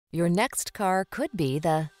Your next car could be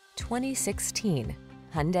the 2016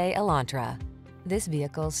 Hyundai Elantra. This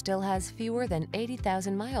vehicle still has fewer than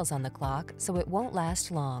 80,000 miles on the clock, so it won't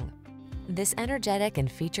last long. This energetic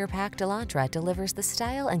and feature-packed Elantra delivers the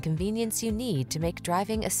style and convenience you need to make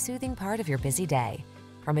driving a soothing part of your busy day.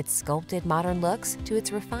 From its sculpted modern looks to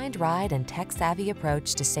its refined ride and tech-savvy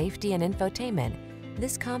approach to safety and infotainment,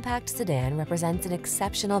 this compact sedan represents an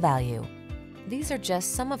exceptional value. These are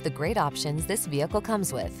just some of the great options this vehicle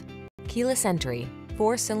comes with: keyless entry,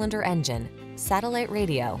 4-cylinder engine, satellite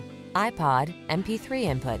radio, iPod, MP3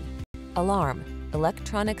 input, alarm,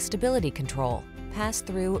 electronic stability control,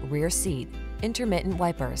 pass-through rear seat, intermittent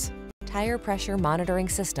wipers, tire pressure monitoring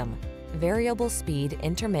system, variable speed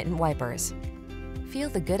intermittent wipers. Feel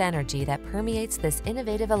the good energy that permeates this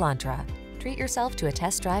innovative Elantra. Treat yourself to a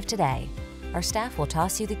test drive today. Our staff will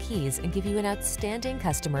toss you the keys and give you an outstanding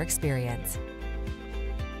customer experience.